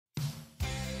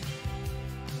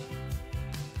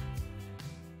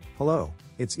Hello,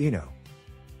 it's Iino.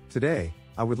 Today,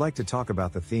 I would like to talk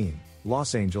about the theme,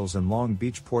 Los Angeles and Long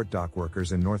Beach port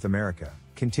dockworkers in North America,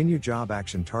 continue job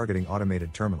action targeting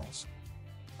automated terminals.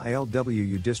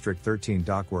 ILWU District 13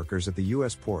 dockworkers at the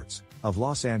U.S. ports of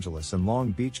Los Angeles and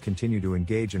Long Beach continue to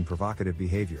engage in provocative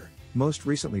behavior, most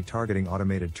recently targeting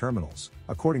automated terminals,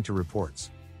 according to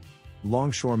reports.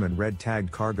 Longshoremen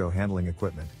red-tagged cargo handling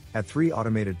equipment at 3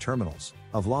 automated terminals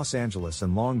of Los Angeles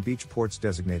and Long Beach ports,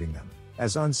 designating them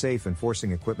as unsafe and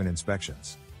forcing equipment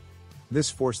inspections.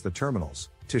 This forced the terminals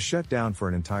to shut down for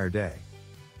an entire day.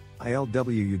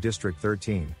 ILWU District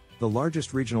 13, the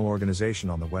largest regional organization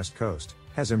on the West Coast,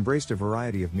 has embraced a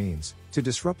variety of means to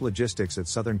disrupt logistics at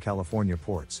Southern California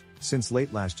ports since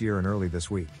late last year and early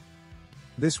this week.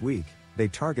 This week, they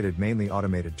targeted mainly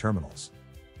automated terminals.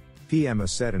 PMO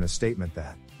said in a statement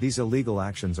that these illegal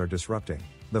actions are disrupting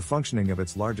the functioning of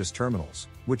its largest terminals,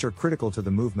 which are critical to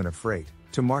the movement of freight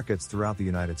to markets throughout the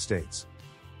United States.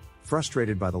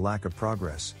 Frustrated by the lack of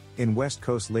progress in West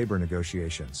Coast labor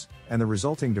negotiations and the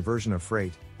resulting diversion of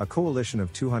freight, a coalition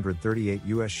of 238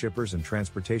 U.S. shippers and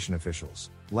transportation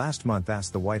officials last month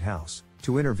asked the White House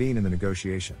to intervene in the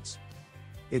negotiations.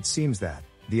 It seems that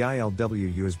the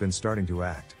ILWU has been starting to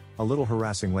act a little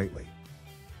harassing lately.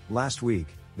 Last week,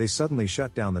 they suddenly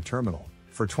shut down the terminal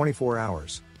for 24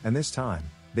 hours, and this time,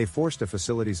 they forced a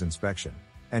facilities inspection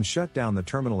and shut down the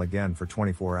terminal again for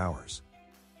 24 hours.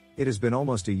 It has been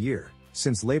almost a year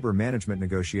since labor management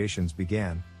negotiations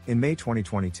began in May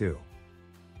 2022.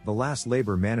 The last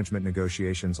labor management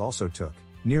negotiations also took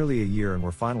nearly a year and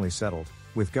were finally settled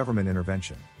with government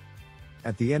intervention.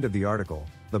 At the end of the article,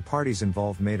 the parties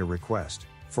involved made a request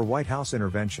for White House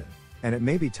intervention, and it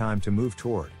may be time to move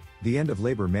toward the end of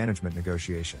labor management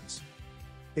negotiations.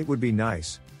 It would be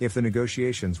nice if the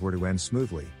negotiations were to end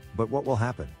smoothly, but what will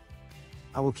happen?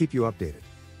 I will keep you updated.